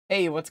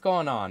Hey, what's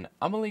going on?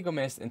 I'm Illegal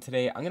Mist, and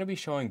today I'm going to be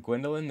showing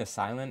Gwyndolin the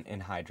Silent in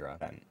Hydra.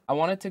 I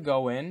wanted to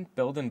go in,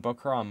 build and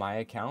book her on my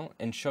account,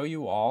 and show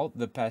you all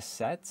the best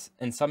sets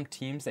and some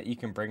teams that you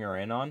can bring her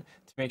in on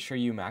to make sure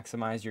you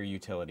maximize your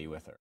utility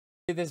with her.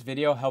 This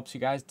video helps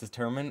you guys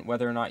determine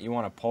whether or not you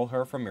want to pull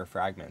her from your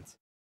fragments.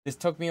 This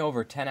took me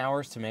over 10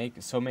 hours to make,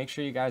 so make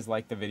sure you guys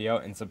like the video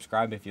and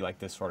subscribe if you like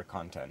this sort of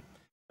content.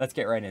 Let's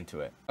get right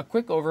into it. A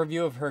quick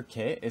overview of her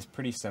kit is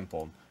pretty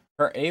simple.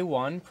 Her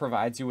A1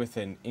 provides you with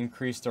an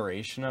increased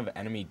duration of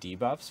enemy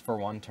debuffs for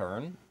 1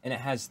 turn, and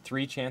it has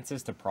 3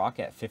 chances to proc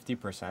at 50%,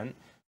 so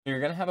you're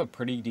going to have a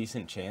pretty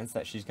decent chance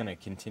that she's going to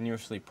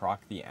continuously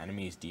proc the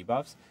enemy's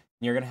debuffs,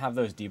 and you're going to have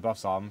those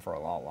debuffs on for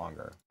a lot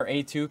longer. Her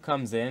A2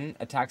 comes in,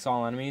 attacks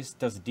all enemies,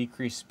 does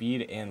decreased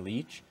speed and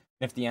leech,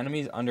 and if the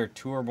enemy is under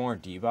 2 or more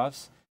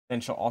debuffs, then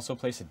she'll also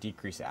place a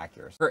decreased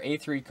accuracy. Her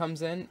A3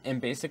 comes in,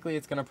 and basically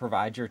it's going to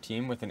provide your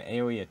team with an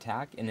AoE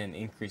attack and an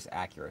increased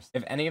accuracy.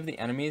 If any of the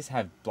enemies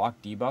have block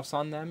debuffs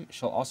on them,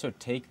 she'll also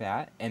take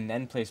that and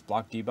then place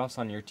block debuffs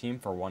on your team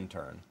for 1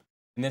 turn.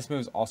 And this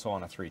move's also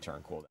on a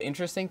 3-turn cooldown. The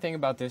interesting thing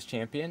about this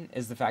champion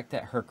is the fact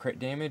that her crit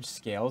damage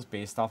scales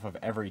based off of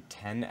every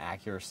 10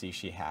 accuracy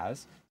she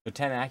has. So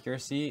 10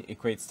 accuracy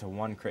equates to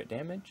 1 crit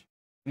damage.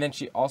 And then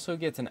she also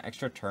gets an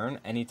extra turn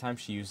anytime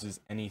she uses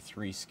any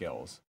 3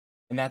 skills.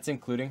 And that's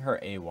including her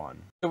A1.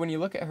 So when you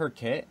look at her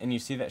kit and you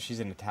see that she's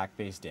an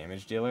attack-based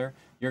damage dealer,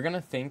 you're going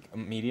to think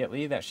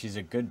immediately that she's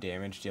a good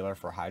damage dealer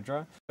for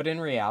Hydra, but in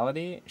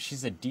reality,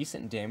 she's a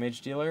decent damage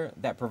dealer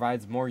that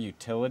provides more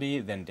utility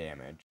than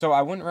damage. So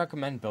I wouldn't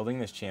recommend building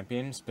this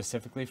champion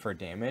specifically for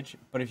damage,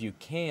 but if you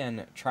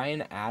can, try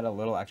and add a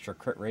little extra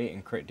crit rate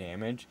and crit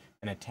damage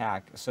and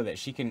attack so that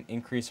she can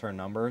increase her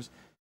numbers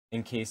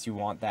in case you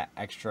want that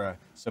extra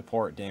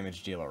support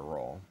damage dealer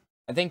role.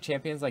 I think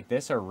champions like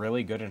this are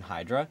really good in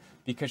Hydra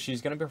because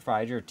she's going to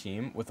provide your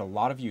team with a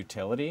lot of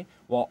utility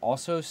while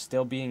also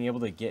still being able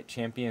to get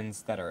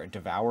champions that are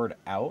devoured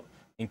out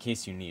in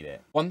case you need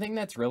it. One thing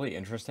that's really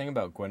interesting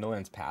about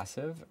Gwyndolyn's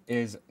passive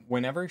is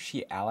whenever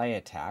she ally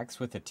attacks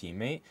with a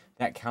teammate,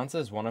 that counts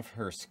as one of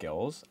her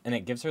skills and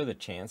it gives her the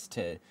chance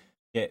to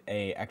get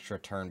an extra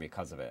turn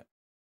because of it.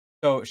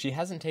 So she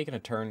hasn't taken a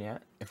turn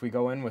yet. If we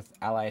go in with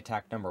ally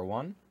attack number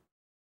 1,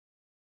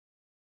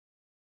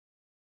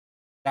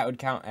 that would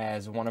count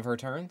as one of her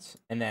turns,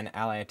 and then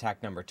ally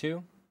attack number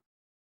 2.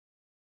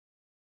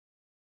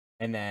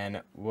 And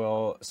then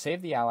we'll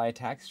save the ally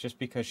attacks just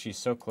because she's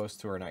so close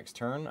to her next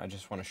turn. I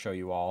just want to show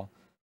you all.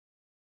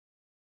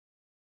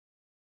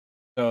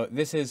 So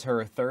this is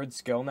her 3rd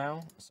skill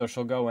now. So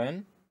she'll go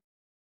in,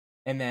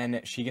 and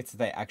then she gets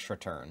the extra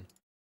turn.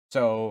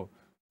 So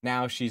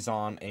now she's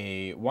on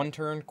a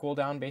 1-turn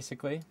cooldown,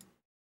 basically.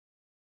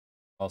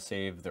 I'll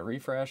save the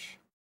refresh.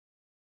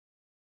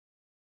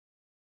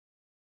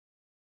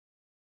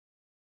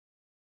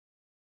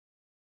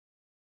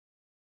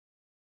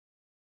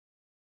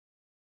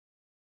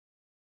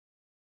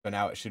 So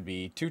now it should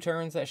be 2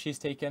 turns that she's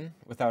taken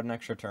without an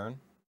extra turn.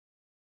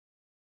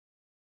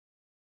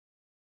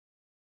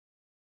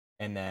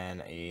 And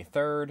then a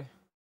 3rd.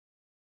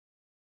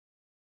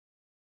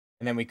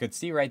 And then we could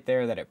see right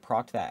there that it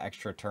procced that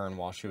extra turn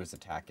while she was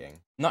attacking.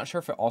 I'm not sure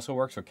if it also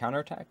works with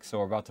counterattack, so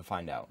we're about to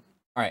find out.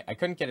 Alright, I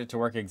couldn't get it to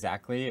work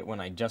exactly when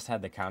I just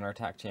had the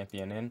counterattack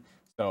champion in.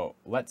 So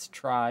let's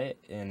try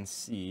and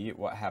see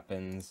what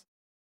happens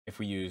if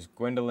we use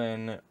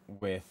Gwyndolin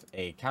with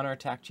a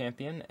counterattack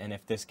champion, and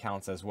if this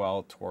counts as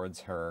well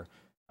towards her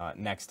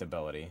next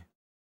ability.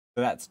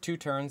 So that's 2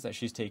 turns that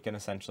she's taken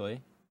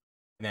essentially,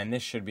 and then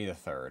this should be the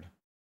 3rd.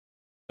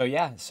 So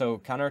yeah, so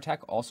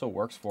counterattack also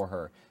works for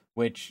her,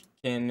 which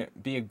can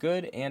be a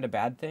good and a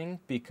bad thing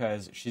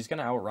because she's going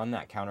to outrun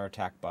that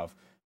counterattack buff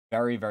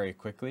very, very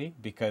quickly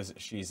because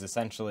she's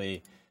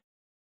essentially,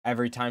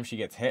 every time she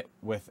gets hit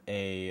with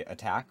a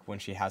attack when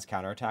she has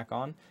counterattack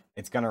on,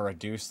 it's going to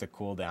reduce the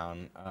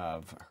cooldown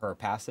of her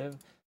passive.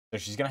 So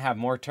she's going to have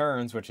more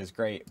turns, which is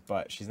great,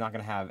 but she's not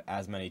going to have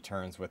as many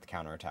turns with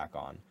counterattack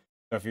on.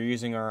 So if you're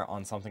using her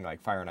on something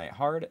like Fire Knight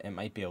Hard, it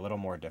might be a little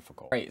more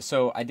difficult. Right,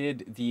 so I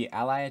did the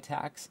ally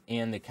attacks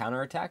and the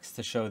counterattacks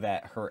to show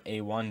that her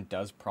A1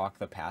 does proc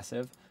the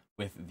passive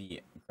with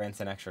the grants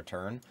an extra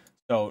turn.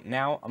 So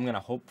now I'm going to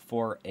hope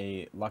for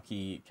a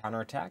lucky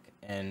counterattack,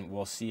 and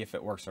we'll see if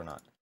it works or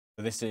not.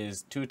 So this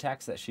is 2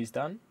 attacks that she's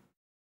done.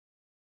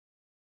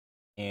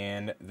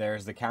 And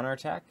there's the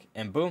counterattack,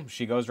 and boom,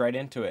 she goes right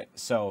into it.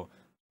 So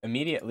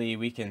immediately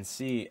we can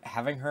see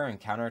having her in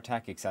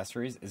counterattack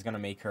accessories is going to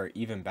make her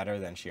even better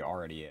than she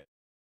already is.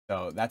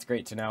 So that's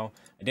great to know.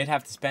 I did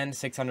have to spend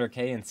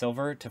 600k in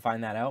silver to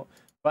find that out,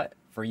 but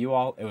for you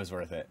all, it was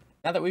worth it.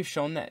 Now that we've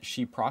shown that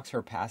she procs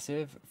her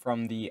passive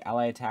from the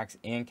ally attacks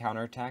and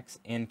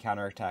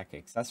counterattack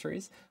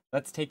accessories,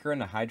 let's take her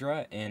into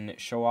Hydra and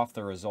show off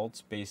the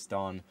results based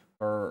on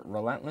her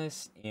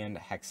Relentless and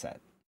Hex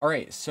set.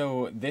 Alright,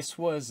 so this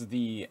was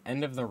the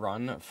end of the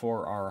run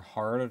for our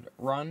hard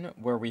run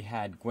where we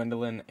had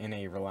Gwyndolin in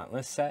a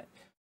Relentless set.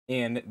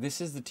 And this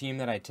is the team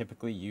that I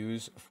typically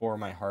use for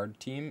my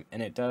hard team,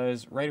 and it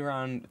does right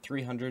around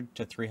 300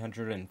 to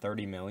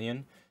 330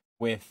 million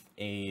with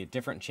a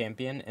different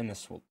champion in the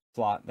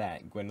slot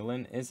that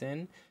Gwyndolin is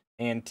in.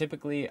 And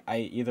typically I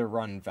either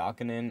run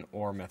Valkonen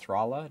or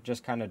Mithrala,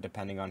 just kind of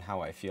depending on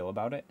how I feel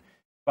about it.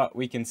 But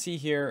we can see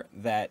here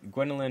that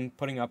Gwyndolin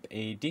putting up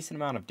a decent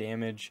amount of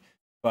damage,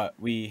 but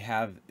we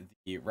have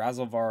the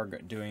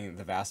Razelvarg doing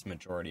the vast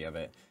majority of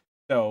it.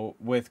 So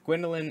with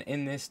Gwyndolin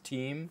in this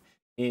team,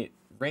 it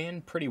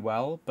ran pretty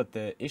well, but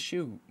the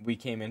issue we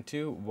came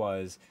into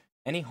was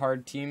any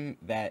hard team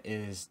that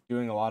is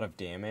doing a lot of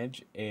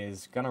damage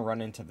is going to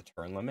run into the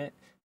turn limit.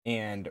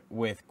 And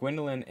with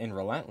Gwyndolin in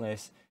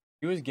Relentless,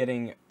 he was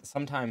getting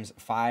sometimes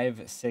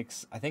 5,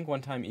 6, I think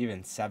one time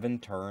even 7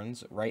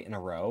 turns right in a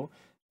row.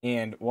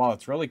 And while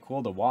it's really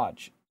cool to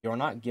watch, you're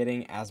not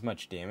getting as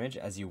much damage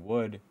as you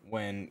would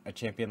when a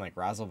champion like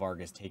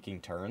Razelvarg is taking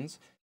turns.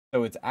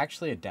 So it's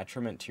actually a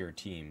detriment to your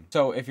team.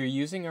 So if you're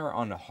using her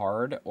on a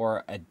hard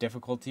or a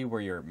difficulty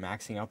where you're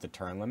maxing out the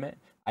turn limit,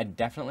 I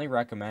definitely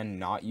recommend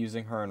not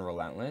using her in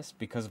Relentless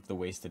because of the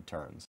wasted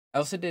turns. I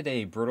also did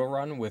a brutal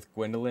run with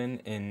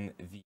Gwyndolin in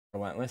the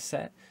Relentless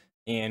set,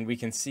 and we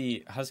can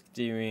see Husk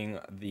doing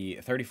the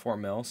 34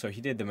 mil, so he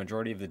did the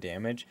majority of the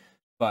damage,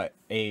 but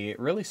a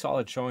really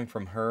solid showing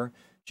from her.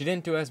 She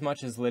didn't do as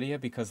much as Lydia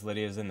because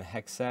Lydia's in the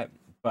Hex set,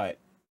 but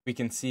we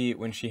can see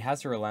when she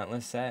has a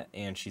Relentless set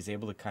and she's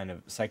able to kind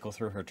of cycle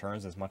through her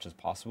turns as much as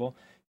possible,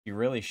 she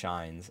really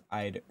shines.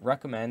 I'd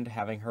recommend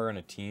having her in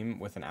a team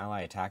with an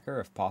ally attacker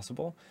if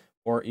possible,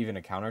 or even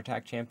a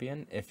counterattack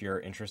champion if you're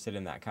interested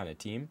in that kind of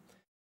team.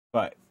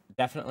 But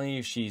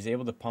definitely she's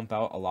able to pump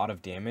out a lot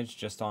of damage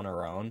just on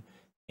her own,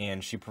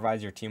 and she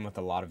provides your team with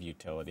a lot of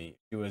utility.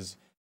 She was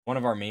one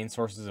of our main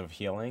sources of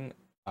healing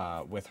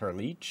with her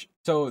leech.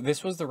 So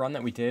this was the run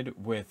that we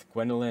did with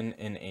Gwyndolin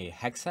in a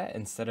Hex set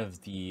instead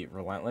of the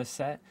Relentless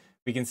set.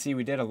 We can see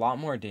we did a lot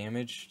more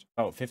damage,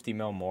 about 50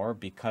 mil more,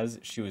 because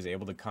she was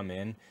able to come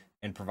in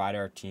and provide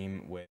our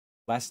team with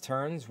less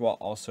turns while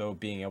also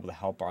being able to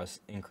help us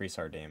increase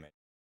our damage.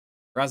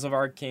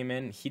 Razelvarg came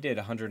in, he did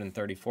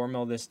 134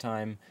 mil this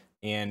time,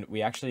 and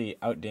we actually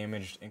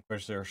outdamaged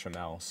Inquisitor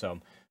Shamel. So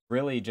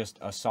really just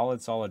a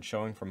solid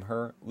showing from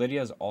her.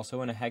 Lydia's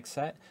also in a Hex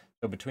set.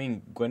 So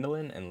between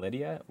Gwyndolin and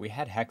Lydia, we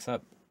had Hex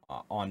up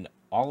on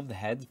all of the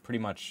heads pretty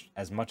much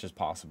as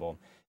possible.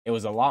 It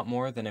was a lot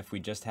more than if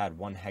we just had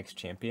one Hex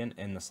champion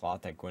in the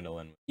slot that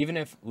Gwyndolin. Even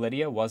if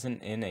Lydia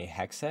wasn't in a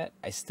Hex set,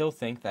 I still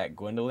think that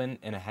Gwyndolin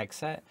in a Hex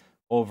set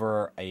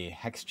over a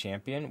Hex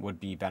champion would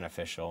be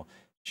beneficial.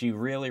 She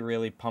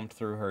really pumped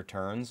through her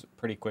turns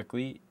pretty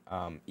quickly,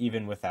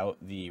 even without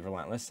the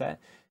Relentless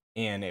set,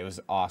 and it was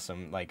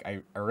awesome. Like,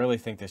 I really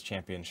think this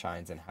champion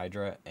shines in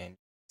Hydra, and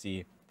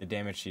see the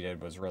damage she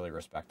did was really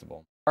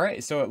respectable.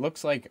 Alright, so it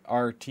looks like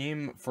our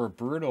team for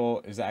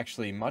Brutal is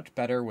actually much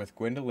better with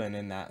Gwyndolin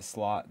in that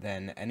slot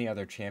than any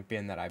other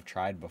champion that I've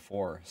tried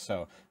before.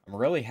 So I'm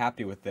really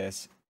happy with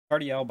this.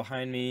 Cardiel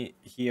behind me,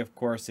 he of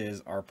course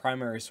is our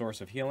primary source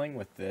of healing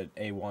with the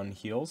A1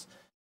 heals.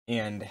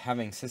 And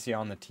having Sissy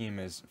on the team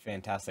is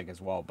fantastic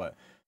as well. But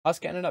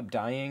Husk ended up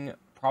dying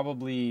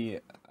probably,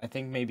 I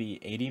think maybe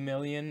 80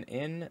 million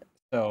in.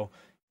 So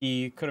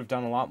he could have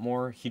done a lot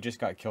more. He just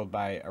got killed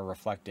by a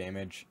reflect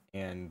damage.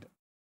 And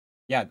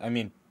yeah, I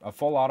mean, a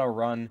full auto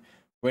run.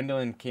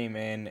 Gwyndolin came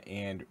in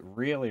and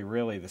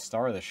really the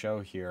star of the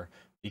show here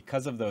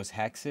because of those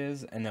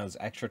hexes and those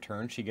extra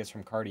turns she gets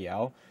from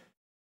Cardiel.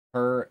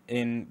 Her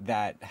in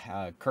that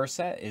curse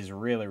set is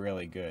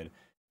really good.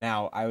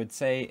 Now, I would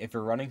say if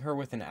you're running her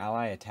with an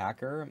ally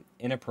attacker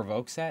in a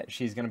provoke set,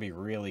 she's going to be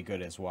really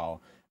good as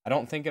well. I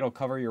don't think it'll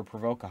cover your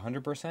provoke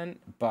 100%,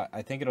 but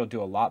I think it'll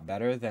do a lot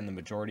better than the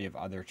majority of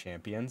other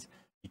champions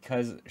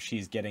because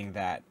she's getting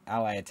that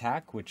ally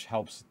attack, which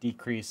helps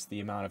decrease the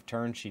amount of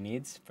turns she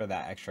needs for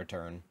that extra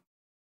turn.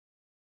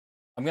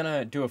 I'm going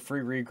to do a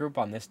free regroup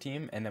on this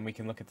team, and then we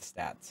can look at the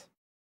stats.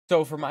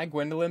 So for my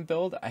Gwyndolin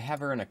build, I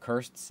have her in a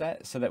cursed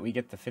set so that we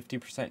get the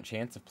 50%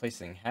 chance of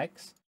placing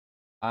Hex.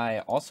 I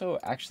also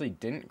actually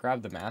didn't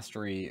grab the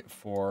mastery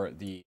for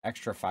the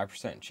extra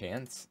 5%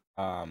 chance.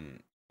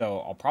 So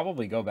I'll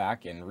probably go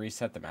back and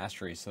reset the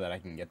mastery so that I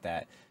can get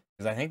that,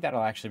 because I think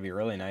that'll actually be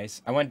really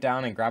nice. I went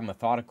down and grabbed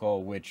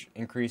Methodical, which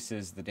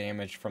increases the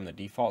damage from the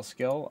default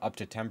skill up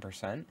to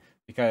 10%,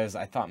 because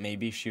I thought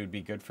maybe she would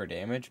be good for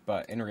damage,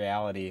 but in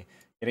reality,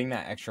 getting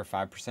that extra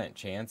 5%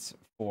 chance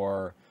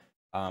for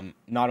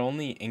not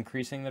only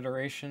increasing the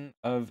duration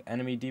of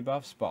enemy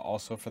debuffs, but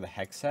also for the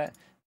Hex set,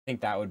 I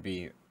think that would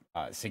be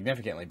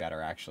significantly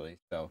better actually.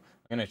 So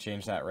I'm going to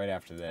change that right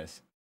after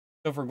this.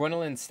 So for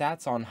Gwyndolin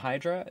stats on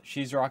Hydra,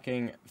 she's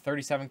rocking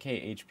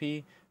 37k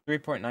HP,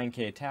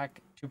 3.9k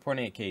attack,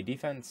 2.8k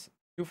defense,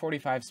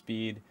 245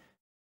 speed,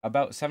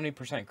 about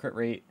 70% crit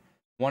rate,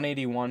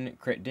 181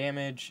 crit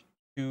damage,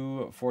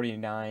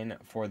 249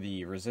 for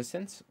the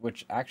resistance,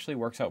 which actually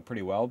works out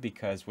pretty well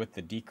because with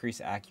the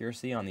decreased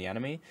accuracy on the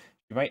enemy,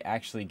 you might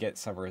actually get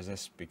some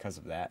resist because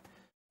of that.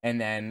 And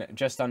then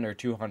just under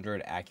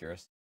 200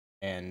 accuracy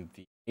and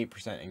the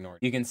 8% ignored.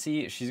 You can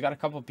see she's got a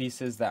couple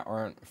pieces that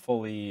aren't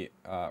fully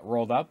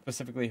rolled up,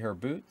 specifically her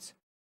boots,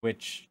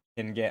 which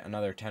can get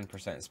another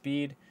 10%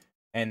 speed.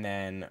 And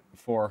then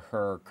for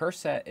her curse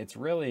set, it's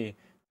really,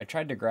 I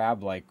tried to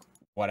grab like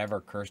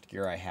whatever cursed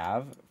gear I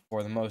have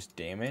for the most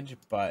damage,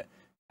 but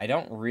I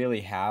don't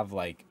really have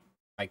like,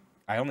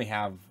 I only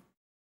have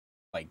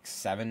like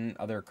 7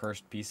 other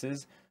cursed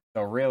pieces.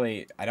 So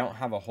really, I don't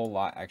have a whole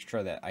lot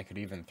extra that I could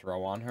even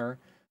throw on her.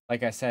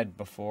 Like I said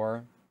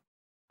before,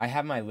 I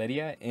have my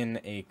Lydia in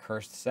a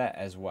cursed set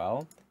as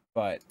well,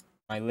 but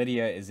my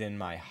Lydia is in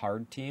my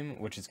hard team,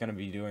 which is going to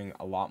be doing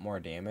a lot more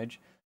damage.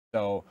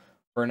 So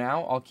for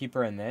now, I'll keep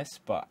her in this,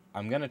 but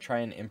I'm going to try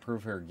and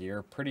improve her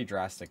gear pretty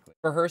drastically.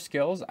 For her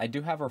skills, I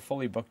do have her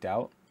fully booked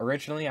out.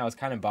 Originally, I was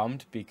kind of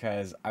bummed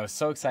because I was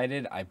so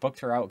excited. I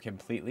booked her out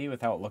completely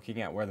without looking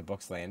at where the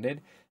books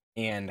landed,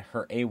 and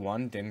her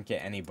A1 didn't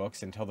get any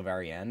books until the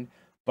very end.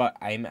 But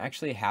I'm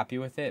actually happy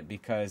with it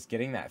because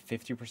getting that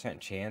 50%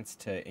 chance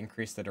to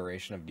increase the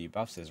duration of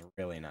debuffs is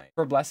really nice.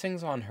 For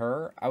blessings on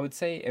her, I would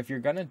say if you're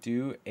going to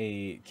do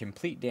a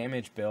complete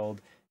damage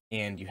build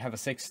and you have a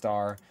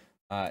 6-star,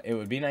 it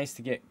would be nice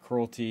to get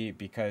cruelty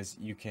because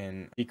you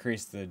can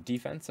decrease the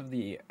defense of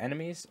the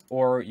enemies,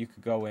 or you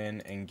could go in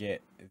and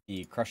get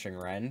the crushing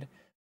rend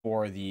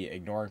for the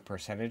ignoring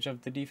percentage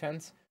of the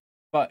defense.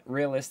 But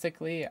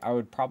realistically, I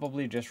would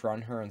probably just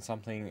run her in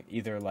something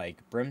either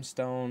like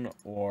Brimstone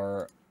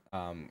or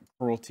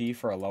Cruelty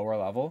for a lower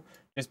level,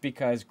 just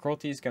because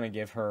Cruelty is going to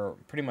give her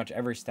pretty much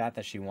every stat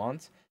that she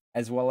wants,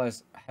 as well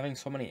as having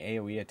so many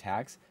AoE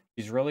attacks.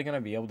 She's really going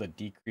to be able to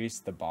decrease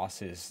the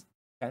boss's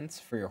defense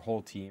for your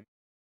whole team,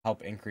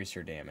 help increase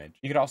your damage.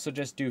 You could also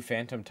just do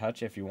Phantom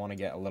Touch if you want to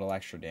get a little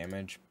extra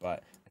damage,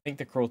 but I think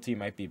the Cruelty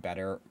might be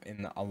better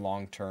in a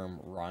long-term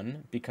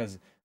run because,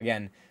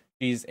 again,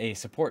 she's a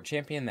support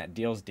champion that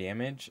deals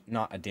damage,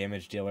 not a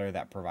damage dealer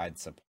that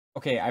provides support.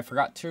 Okay, I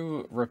forgot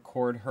to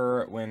record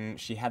her when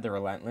she had the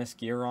Relentless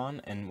gear on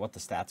and what the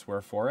stats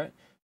were for it,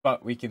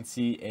 but we can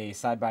see a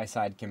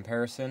side-by-side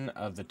comparison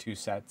of the two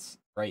sets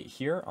right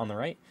here on the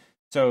right.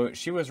 So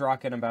she was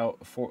rocking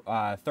about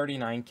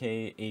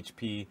 39k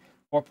HP,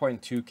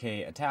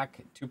 4.2k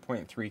attack,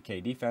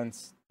 2.3k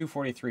defense,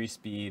 243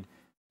 speed,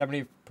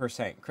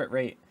 70% crit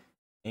rate,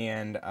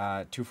 and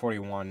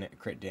 241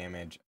 crit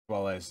damage, as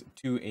well as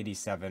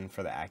 287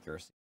 for the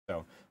accuracy.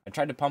 So I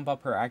tried to pump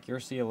up her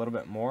accuracy a little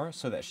bit more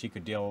so that she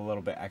could deal a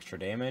little bit extra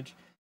damage.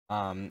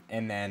 And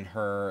then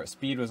her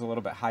speed was a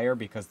little bit higher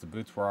because the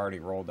boots were already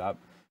rolled up.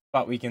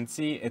 But we can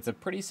see it's a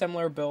pretty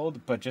similar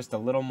build, but just a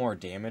little more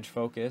damage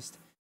focused.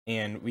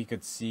 And we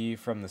could see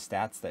from the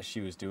stats that she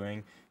was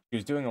doing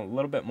a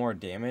little bit more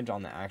damage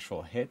on the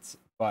actual hits.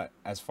 But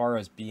as far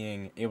as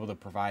being able to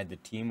provide the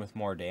team with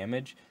more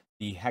damage,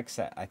 the Hex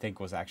set, I think,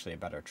 was actually a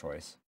better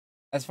choice.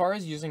 As far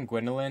as using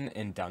Gwyndolin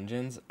in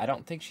dungeons, I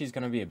don't think she's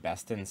going to be a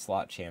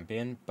best-in-slot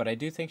champion, but I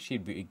do think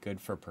she'd be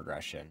good for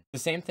progression. The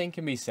same thing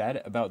can be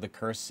said about the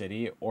Cursed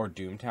City or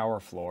Doom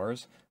Tower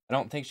floors. I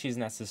don't think she's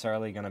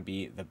necessarily going to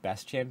be the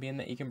best champion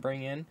that you can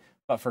bring in,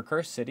 but for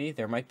Cursed City,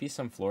 there might be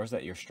some floors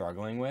that you're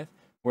struggling with,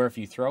 where if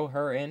you throw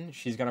her in,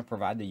 she's going to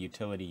provide the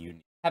utility you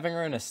need. Having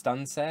her in a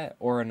stun set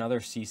or another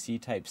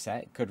CC type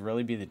set could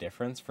really be the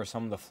difference for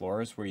some of the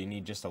floors where you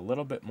need just a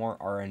little bit more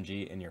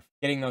RNG in your...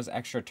 Getting those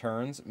extra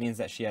turns means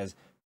that she has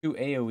 2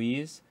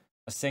 AoEs,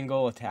 a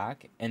single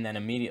attack, and then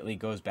immediately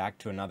goes back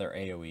to another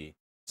AoE.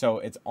 So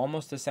it's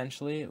almost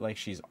essentially like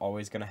she's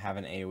always going to have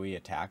an AoE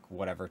attack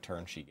whatever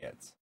turn she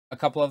gets. A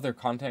couple of their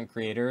content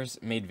creators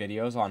made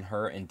videos on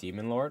her and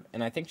Demon Lord,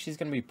 and I think she's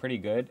going to be pretty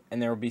good,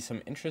 and there will be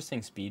some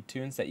interesting speed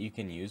tunes that you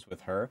can use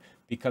with her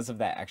because of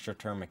that extra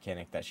turn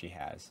mechanic that she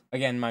has.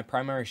 Again, my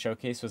primary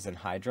showcase was in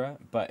Hydra,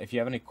 but if you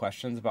have any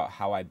questions about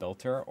how I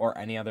built her or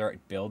any other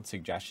build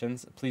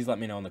suggestions, please let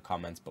me know in the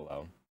comments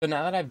below. So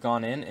now that I've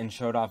gone in and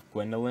showed off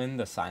Gwyndolin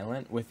the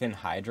Silent within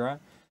Hydra,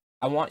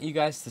 I want you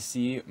guys to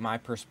see my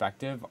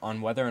perspective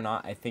on whether or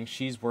not I think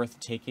she's worth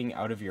taking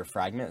out of your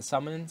fragment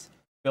summons,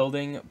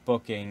 building,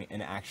 booking,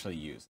 and actually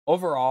use.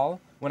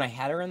 Overall, when I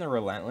had her in the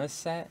Relentless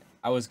set,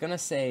 I was gonna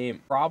say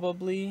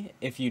probably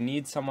if you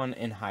need someone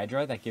in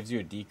Hydra that gives you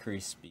a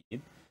decreased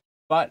speed,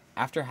 but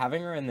after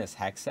having her in this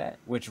Hex set,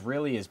 which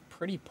really is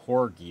pretty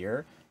poor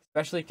gear,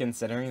 especially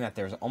considering that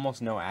there's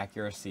almost no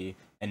accuracy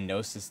and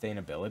no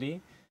sustainability,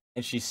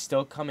 and she's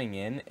still coming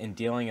in and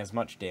dealing as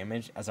much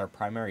damage as our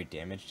primary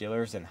damage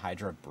dealers in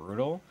Hydra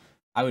Brutal,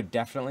 I would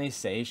definitely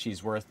say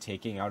she's worth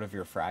taking out of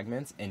your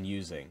fragments and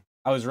using.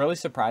 I was really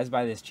surprised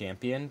by this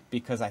champion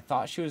because I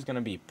thought she was going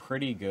to be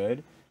pretty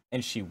good,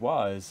 and she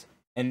was,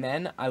 and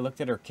then I looked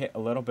at her kit a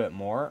little bit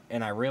more,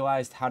 and I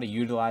realized how to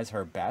utilize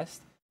her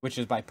best, which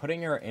is by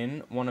putting her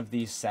in one of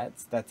these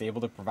sets that's able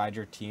to provide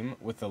your team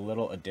with a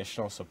little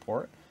additional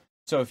support.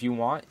 So if you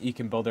want, you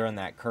can build her in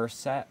that Curse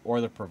set or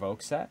the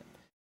Provoke set,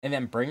 and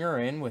then bring her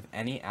in with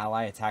any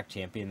ally attack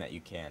champion that you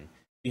can.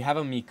 If you have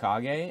a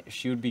Mikage,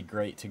 she would be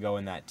great to go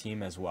in that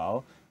team as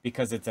well,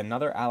 because it's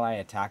another ally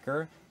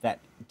attacker that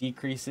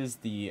decreases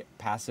the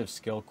passive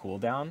skill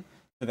cooldown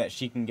so that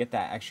she can get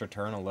that extra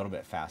turn a little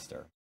bit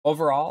faster.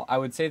 Overall, I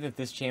would say that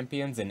this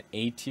champion's an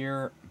A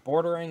tier,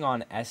 bordering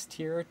on S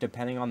tier,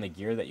 depending on the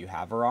gear that you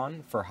have her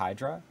on for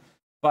Hydra.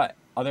 But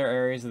other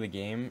areas of the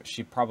game,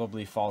 she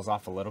probably falls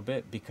off a little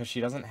bit because she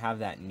doesn't have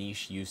that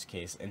niche use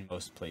case in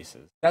most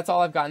places. That's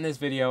all I've got in this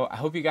video. I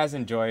hope you guys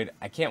enjoyed.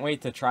 I can't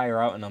wait to try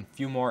her out in a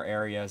few more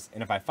areas,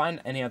 and if I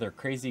find any other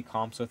crazy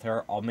comps with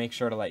her, I'll make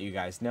sure to let you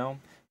guys know.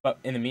 But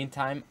in the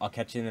meantime, I'll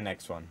catch you in the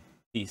next one.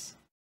 Peace.